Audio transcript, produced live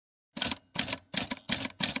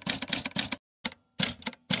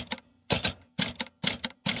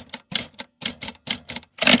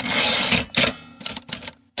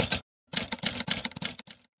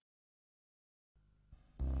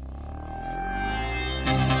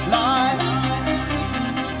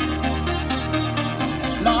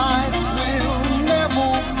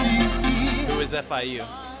is FIU.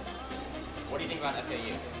 What do you think about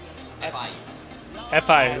FIU? FIU.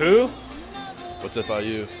 FIU? What's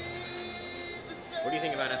FIU? What do you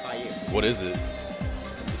think about FIU? What is it?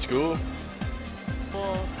 The school?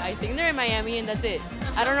 Well, I think they're in Miami and that's it.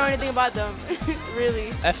 I don't know anything about them,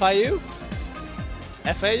 really. FIU?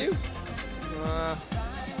 FAU?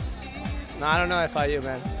 No, I don't know FIU,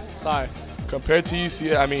 man. Sorry. Compared to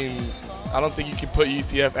UCF, I mean, I don't think you can put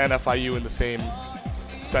UCF and FIU in the same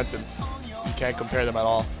sentence. You can't compare them at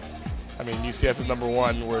all. I mean, UCF is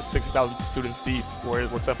 #1. We're 60,000 students deep.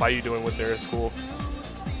 What's FIU doing with their school?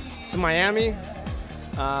 It's in Miami.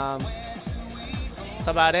 That's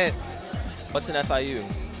about it. What's an FIU?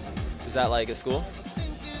 Is that like a school?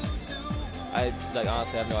 I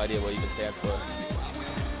honestly have no idea what it even stands for.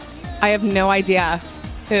 I have no idea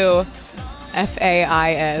who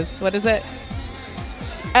FAI is. What is it?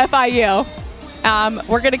 FIU.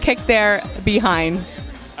 We're going to kick their behind.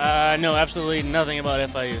 No, absolutely nothing about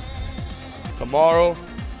FIU. Tomorrow,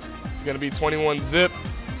 it's going to be 21 zip,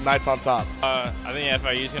 Knights on top. I think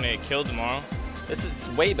FIU is going to get killed tomorrow. It's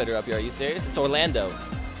way better up here. Are you serious? It's Orlando.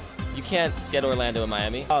 You can't get Orlando in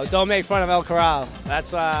Miami. Oh, don't make fun of El Corral.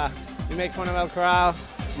 That's you make fun of El Corral,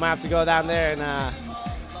 I might have to go down there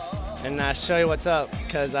and show you what's up,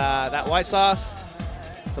 because that white sauce,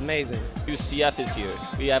 it's amazing. UCF is here.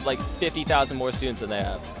 We have like 50,000 more students than they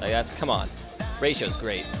have. Like come on. Ratio's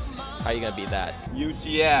great. How are you gonna beat that?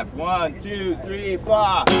 UCF, 1, 2, 3,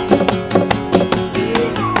 4.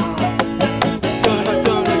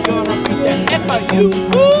 FIU,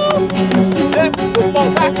 woo! UCF, football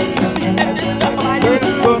back. UCF is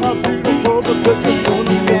gonna be the program, but you're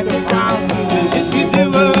gonna get a sound. If you do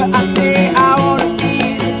what I say, I wanna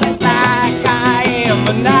feel just like I am a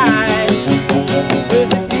night. But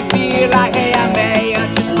if you feel like, hey, I may, I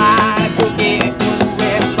just might forget who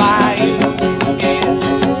FIU is.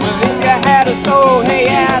 Well, if you had a soul, hey,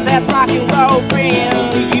 yeah, that's rock and roll,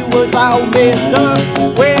 friend. You was all messed up.